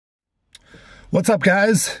What's up,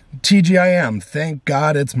 guys? TGIM. Thank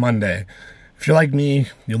God it's Monday. If you're like me,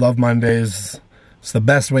 you love Mondays. It's the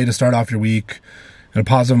best way to start off your week in a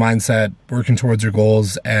positive mindset, working towards your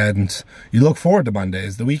goals, and you look forward to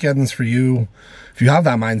Mondays. The weekends for you, if you have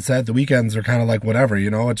that mindset, the weekends are kind of like whatever, you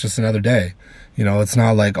know, it's just another day. You know, it's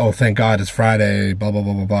not like, oh, thank God it's Friday, blah, blah,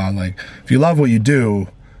 blah, blah, blah. Like, if you love what you do,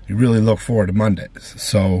 you really look forward to Mondays.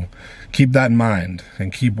 So keep that in mind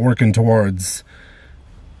and keep working towards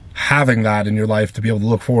having that in your life to be able to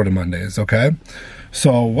look forward to Mondays, okay?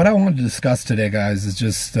 So what I wanted to discuss today, guys, is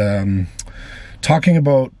just talking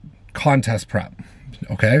about contest prep,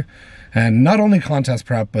 okay? And not only contest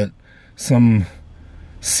prep, but some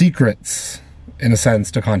secrets, in a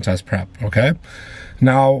sense, to contest prep, okay?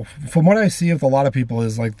 Now, from what I see with a lot of people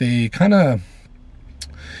is like they kind of,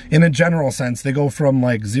 in a general sense, they go from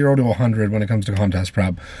like 0 to 100 when it comes to contest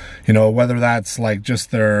prep. You know, whether that's like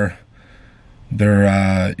just their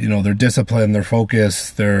discipline, their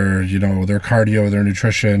focus, their cardio, their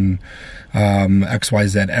nutrition,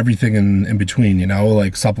 XYZ, everything in between, you know,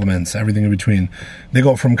 like supplements, everything in between. They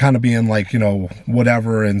go from kind of being like, you know,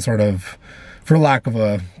 whatever, and sort of, for lack of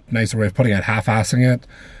a nicer way of putting it, half-assing it,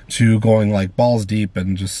 to going like balls deep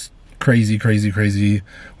and just crazy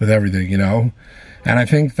with everything, you know? And I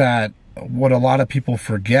think that what a lot of people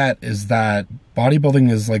forget is that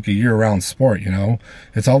bodybuilding is like a year-round sport, you know?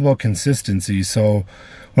 It's all about consistency. So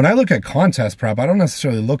when I look at contest prep, I don't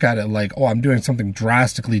necessarily look at it like, oh, I'm doing something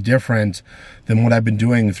drastically different than what I've been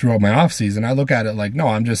doing throughout my off-season. I look at it like, no,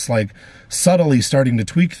 I'm just like subtly starting to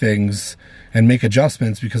tweak things and make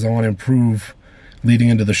adjustments because I want to improve leading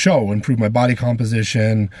into the show, improve my body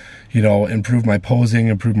composition, you know, improve my posing,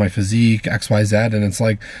 improve my physique, XYZ. And it's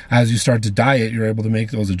like, as you start to diet, you're able to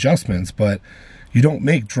make those adjustments, but you don't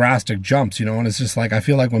make drastic jumps, you know? And it's just like, I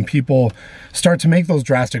feel like when people start to make those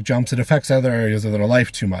drastic jumps, it affects other areas of their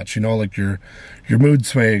life too much, you know, like your mood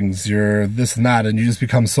swings, your this and that, and you just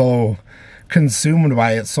become so consumed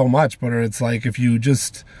by it so much. But it's like, if you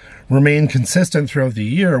just remain consistent throughout the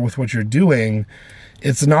year with what you're doing,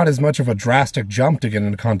 it's not as much of a drastic jump to get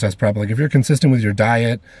into contest prep. Like if you're consistent with your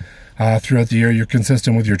diet throughout the year, you're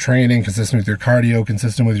consistent with your training, consistent with your cardio,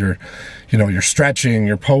 consistent with your, you know, your stretching,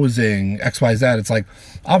 your posing, XYZ. It's like,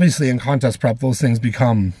 obviously in contest prep, those things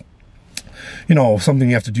become, you know, something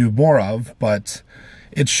you have to do more of, but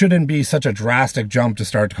it shouldn't be such a drastic jump to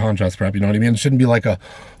start contest prep, you know what I mean? It shouldn't be like a,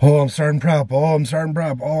 oh, I'm starting prep, oh, I'm starting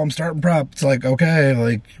prep, oh, I'm starting prep. It's like, okay,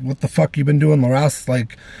 like, what the fuck you been doing the last,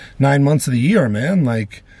 like, 9 months of the year, man?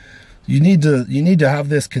 Like, you need to have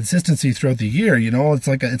this consistency throughout the year, you know? It's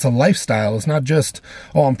like, it's a lifestyle. It's not just,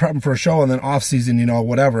 oh, I'm prepping for a show and then off season, you know,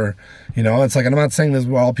 whatever, you know? It's like, and I'm not saying this is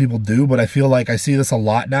what all people do, but I feel like I see this a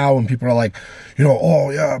lot now when people are like, you know, oh,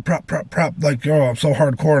 yeah, prep, like, oh, I'm so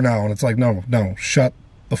hardcore now. And it's like, no, shut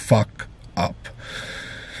the fuck up.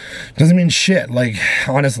 Doesn't mean shit. Like,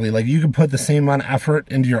 honestly, like, you could put the same amount of effort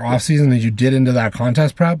into your off season that you did into that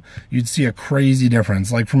contest prep, you'd see a crazy difference.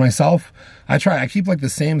 Like, for myself, I keep like the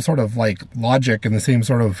same sort of like logic and the same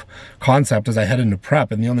sort of concept as I head into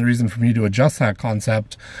prep, and the only reason for me to adjust that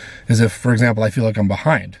concept is if, for example, I feel like I'm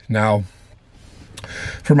behind. Now,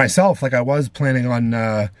 for myself, like, I was planning on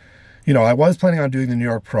doing the New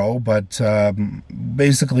York Pro, but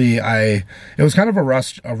basically it was kind of a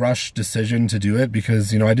rush decision to do it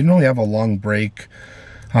because, you know, I didn't really have a long break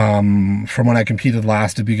from when I competed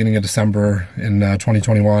last at the beginning of December in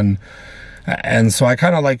 2021. And so I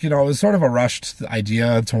kind of like, you know, it was sort of a rushed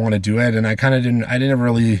idea to want to do it. And I didn't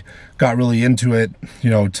really got really into it, you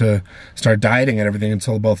know, to start dieting and everything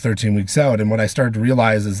until about 13 weeks out. And what I started to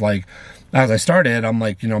realize is, like, as I started, I'm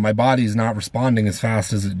like, you know, my body's not responding as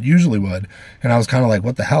fast as it usually would. And I was kind of like,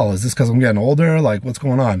 what the hell? Is this because I'm getting older? Like, what's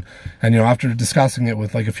going on? And, you know, after discussing it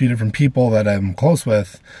with like a few different people that I'm close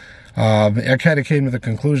with, I kind of came to the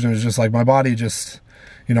conclusion, it was just like my body just,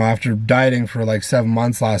 you know, after dieting for like 7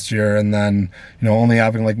 months last year and then, you know, only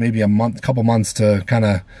having like maybe couple months to kind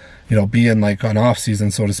of, you know, be in like an off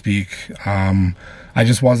season, so to speak. I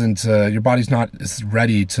just wasn't, your body's not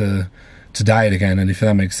ready to diet again. And if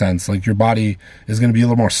that makes sense, like, your body is going to be a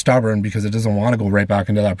little more stubborn because it doesn't want to go right back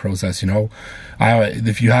into that process, you know?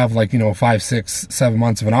 If you have like, you know, 5, 6, 7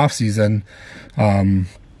 months of an off season,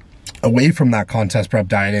 away from that contest prep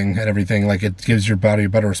dieting and everything, like, it gives your body a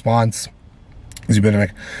better response because you've been in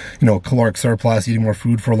like, you know, caloric surplus, eating more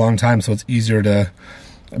food for a long time. So it's easier to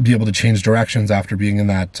be able to change directions after being in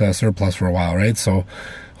that surplus for a while, right? So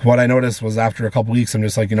what I noticed was after a couple weeks, I'm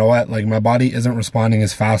just like, you know what, like, my body isn't responding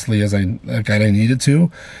as fastly as I needed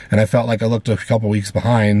to, and I felt like I looked a couple weeks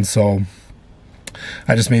behind. So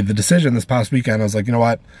I just made the decision this past weekend. I was like, you know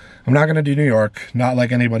what, I'm not going to do New York. Not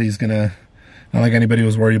like anybody's going to Not like anybody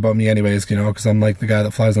was worried about me anyways, you know, because I'm like the guy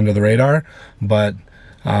that flies under the radar. But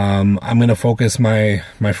I'm going to focus my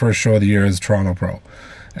first show of the year is Toronto Pro.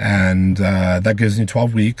 And that gives me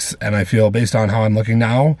 12 weeks. And I feel based on how I'm looking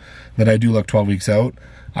now that I do look 12 weeks out.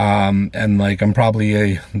 And like I'm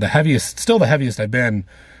probably still the heaviest I've been,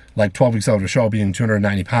 like 12 weeks out of a show, being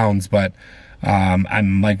 290 pounds. But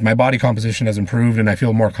I'm like, my body composition has improved and I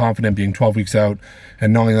feel more confident being 12 weeks out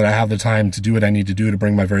and knowing that I have the time to do what I need to do to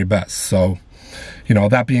bring my very best. So, you know,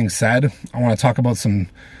 that being said, I want to talk about some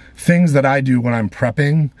things that I do when I'm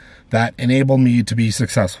prepping that enable me to be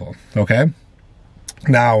successful. Okay.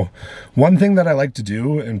 Now, one thing that I like to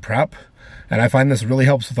do in prep, and I find this really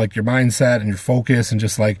helps with like your mindset and your focus and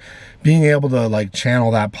just like being able to like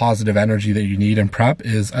channel that positive energy that you need in prep,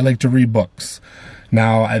 is I like to read books.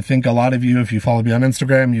 Now, I think a lot of you, if you follow me on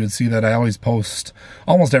Instagram, you would see that I always post,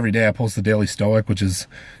 almost every day I post the Daily Stoic, which is,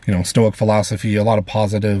 you know, Stoic philosophy, a lot of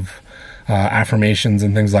positive affirmations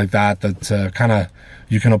and things like that kind of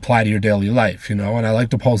you can apply to your daily life, you know. And I like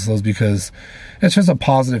to post those because it's just a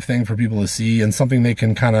positive thing for people to see and something they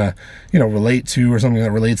can kind of, you know, relate to, or something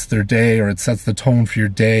that relates to their day, or it sets the tone for your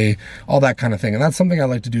day, all that kind of thing. And that's something I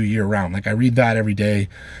like to do year round. Like I read that every day.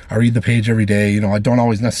 I read the page every day. You know, I don't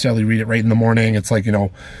always necessarily read it right in the morning. It's like, you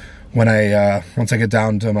know, when once I get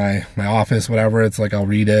down to my office, whatever, it's like I'll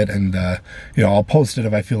read it and, you know, I'll post it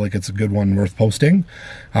if I feel like it's a good one worth posting.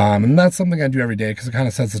 And that's something I do every day because it kind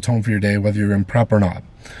of sets the tone for your day, whether you're in prep or not.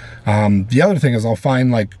 The other thing is I'll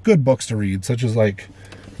find like good books to read, such as like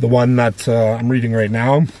the one that I'm reading right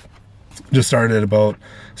now. Just started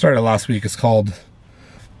last week. It's called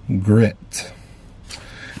Grit.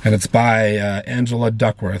 And it's by Angela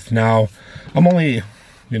Duckworth. Now, I've only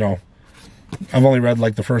read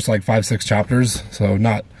like the first like 5-6 chapters, so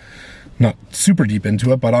not super deep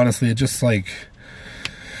into it, but honestly it just like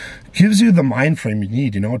gives you the mind frame you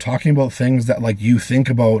need, you know, talking about things that like you think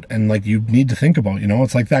about and like you need to think about, you know.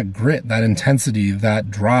 It's like that grit, that intensity,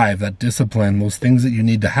 that drive, that discipline, those things that you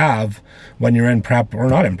need to have when you're in prep or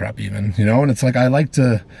not in prep even, you know. And it's like I like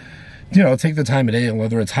to, you know, take the time of day, and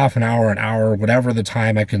whether it's half an hour, whatever the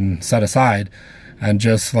time I can set aside, and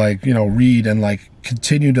just like, you know, read and like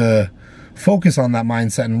continue to focus on that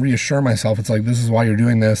mindset and reassure myself. It's like, this is why you're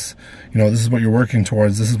doing this, you know, this is what you're working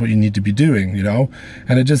towards, this is what you need to be doing, you know.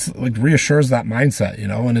 And it just like reassures that mindset, you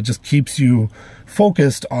know, and it just keeps you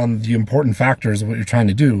focused on the important factors of what you're trying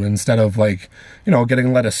to do, instead of like, you know,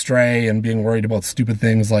 getting led astray and being worried about stupid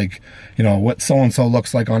things like, you know, what so-and-so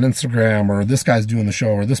looks like on Instagram, or this guy's doing the show,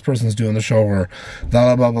 or this person's doing the show, or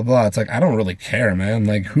blah, blah, blah, blah. It's like, I don't really care, man.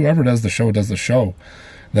 Like whoever does the show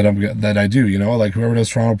that I do, you know, like whoever does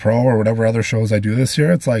Toronto Pro or whatever other shows I do this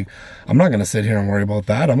year. It's like, I'm not going to sit here and worry about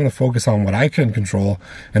that. I'm going to focus on what I can control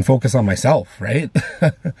and focus on myself, right?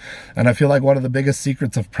 And I feel like one of the biggest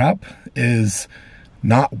secrets of prep is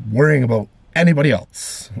not worrying about anybody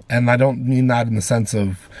else. And I don't mean that in the sense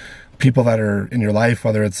of people that are in your life,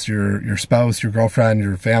 whether it's your spouse, your girlfriend,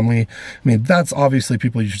 your family. I mean, that's obviously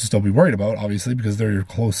people you should still be worried about, obviously, because they're the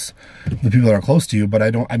people that are close to you. But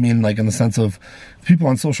I mean like in the sense of people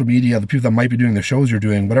on social media, the people that might be doing the shows you're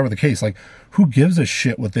doing, whatever the case, like who gives a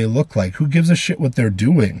shit what they look like? Who gives a shit what they're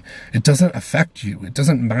doing? It doesn't affect you. It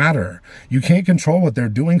doesn't matter. You can't control what they're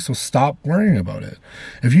doing, so stop worrying about it.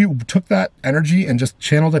 If you took that energy and just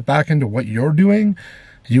channeled it back into what you're doing,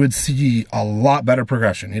 you would see a lot better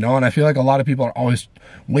progression, you know. And I feel like a lot of people are always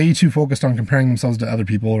way too focused on comparing themselves to other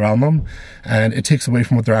people around them, and it takes away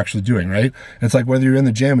from what they're actually doing, right? It's like whether you're in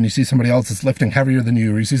the gym and you see somebody else that's lifting heavier than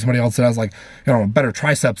you, or you see somebody else that has like, you know, better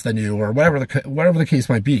triceps than you, or whatever the case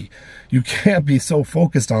might be. You can't be so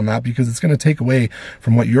focused on that because it's going to take away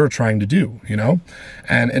from what you're trying to do, you know.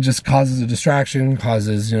 And it just causes a distraction,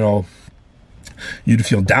 causes, you know, you to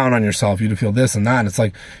feel down on yourself, you to feel this and that. And it's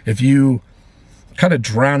like, if you kind of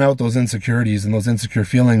drown out those insecurities and those insecure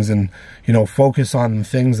feelings and, you know, focus on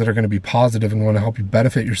things that are going to be positive and going to help you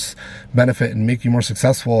benefit and make you more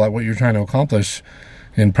successful at what you're trying to accomplish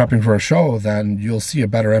in prepping for a show, then you'll see a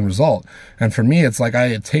better end result. And for me, it's like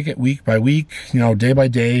I take it week by week, you know, day by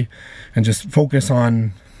day, and just focus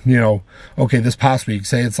on, you know, okay, this past week,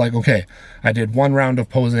 say it's like, okay, I did 1 round of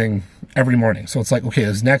posing every morning. So it's like, okay,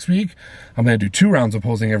 this next week, I'm going to do 2 rounds of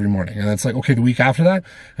posing every morning. And it's like, okay, the week after that,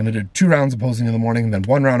 I'm going to do 2 rounds of posing in the morning, and then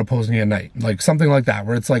 1 round of posing at night. Like something like that,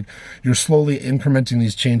 where it's like you're slowly incrementing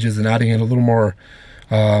these changes and adding in a little more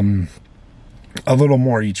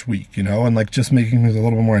each week, you know, and like just making it a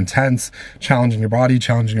little bit more intense, challenging your body,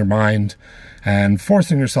 challenging your mind, and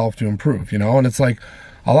forcing yourself to improve, you know. And it's like,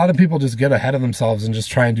 a lot of people just get ahead of themselves and just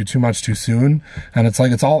try and do too much too soon. And it's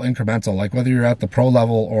like, it's all incremental. Like whether you're at the pro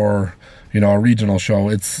level or, you know, a regional show,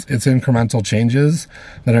 it's incremental changes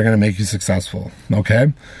that are going to make you successful.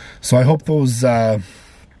 Okay. So I hope those,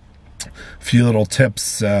 few little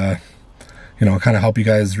tips, you know, kind of help you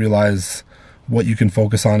guys realize what you can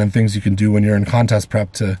focus on and things you can do when you're in contest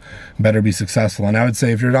prep to better be successful. And I would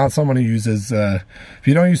say if you're not someone who uses, if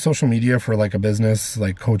you don't use social media for like a business,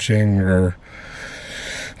 like coaching or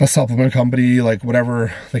a supplement company, like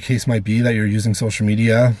whatever the case might be that you're using social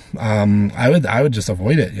media, I would just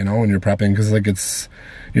avoid it, you know, when you're prepping, because like you're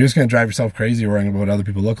just going to drive yourself crazy worrying about what other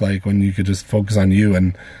people look like when you could just focus on you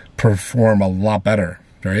and perform a lot better,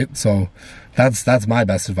 right? So that's my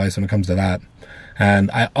best advice when it comes to that.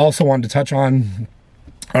 And I also wanted to touch on,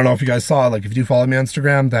 I don't know if you guys saw, like if you do follow me on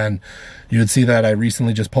Instagram, then you would see that I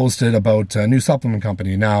recently just posted about a new supplement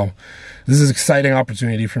company. Now, this is an exciting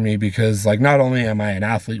opportunity for me because like not only am I an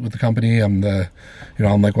athlete with the company, I'm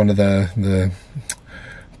I'm like one of the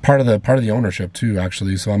part of the ownership too,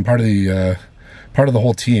 actually. So I'm part of the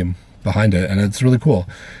whole team behind it, and it's really cool.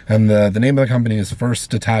 And the name of the company is First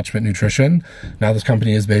Detachment Nutrition. Now this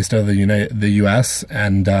company is based out of the US,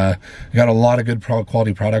 and we got a lot of good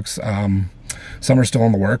quality products. Some are still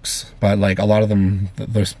in the works, but like a lot of them,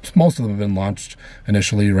 most of them have been launched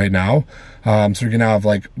initially right now. So you're gonna have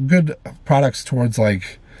like good products towards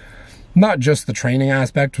like not just the training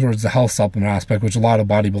aspect, towards the health supplement aspect, which a lot of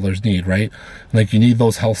bodybuilders need, right? Like you need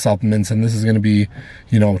those health supplements, and this is going to be,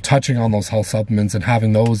 you know, touching on those health supplements and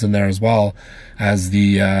having those in there as well as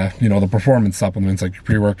the, the performance supplements, like your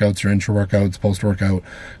pre-workouts, your intra-workouts, post-workout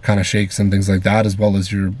kind of shakes and things like that, as well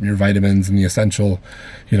as your vitamins and the essential,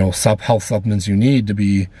 you know, health supplements you need to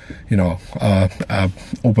be, you know, a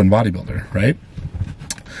open bodybuilder, right?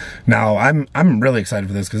 Now, I'm really excited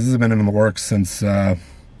for this because this has been in the works since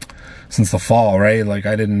the fall, right? Like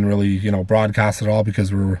I didn't really, you know, broadcast it all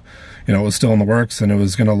because it was still in the works, and it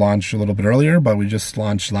was going to launch a little bit earlier, but we just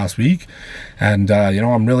launched last week. And,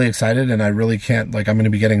 I'm really excited, and I really can't, like, I'm going to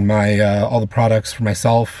be getting my, all the products for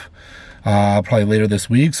myself, probably later this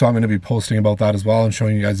week. So I'm going to be posting about that as well and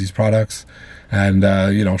showing you guys these products and,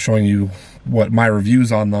 showing you what my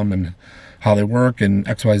reviews on them and how they work and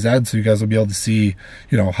XYZ. So you guys will be able to see,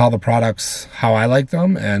 you know, how the products, how I like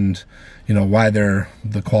them, and, you know, why they're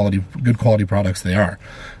the good quality products they are.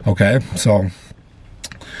 Okay, so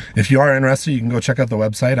if you are interested, you can go check out the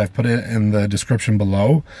website. I've put it in the description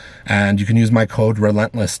below, and you can use my code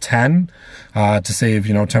Relentless10 to save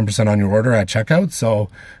 10% on your order at checkout. So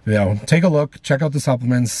take a look, check out the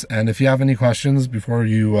supplements, and if you have any questions before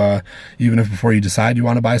you before you decide you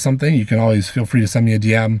want to buy something, you can always feel free to send me a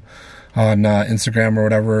DM on Instagram or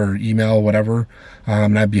whatever, or email, whatever,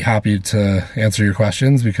 and I'd be happy to answer your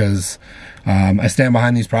questions, because I stand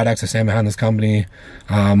behind these products, I stand behind this company,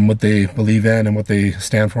 what they believe in and what they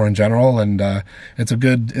stand for in general, and it's a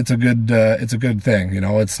good thing. You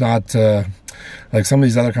know, it's not like some of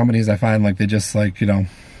these other companies. I find like they just they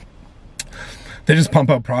just pump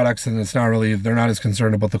out products, and it's not really, they're not as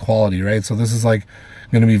concerned about the quality, right? So this is like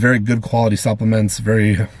going to be very good quality supplements,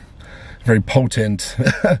 very potent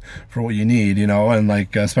for what you need, and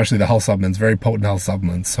like especially the health supplements, very potent health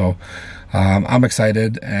supplements. So I'm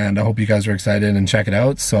excited, and I hope you guys are excited and check it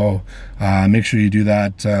out. So make sure you do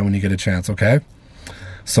that when you get a chance. Okay,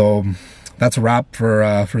 so that's a wrap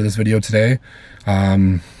for this video today.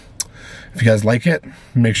 If you guys like it,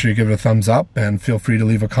 make sure you give it a thumbs up, and feel free to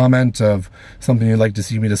leave a comment of something you'd like to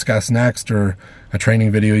see me discuss next, or a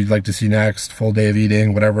training video you'd like to see next, full day of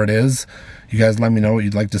eating, whatever it is. You guys let me know what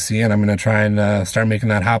you'd like to see, and I'm going to try and start making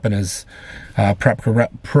that happen as prep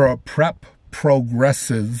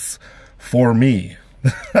progresses for me.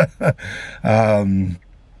 Because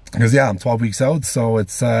I'm 12 weeks out, so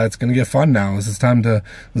it's going to get fun now. This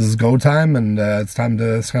is go time, and it's time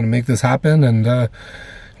to kind of make this happen and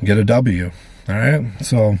get a W. All right,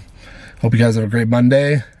 so hope you guys have a great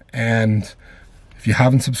Monday, and if you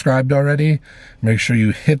haven't subscribed already, make sure you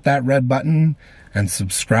hit that red button and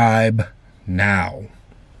subscribe now.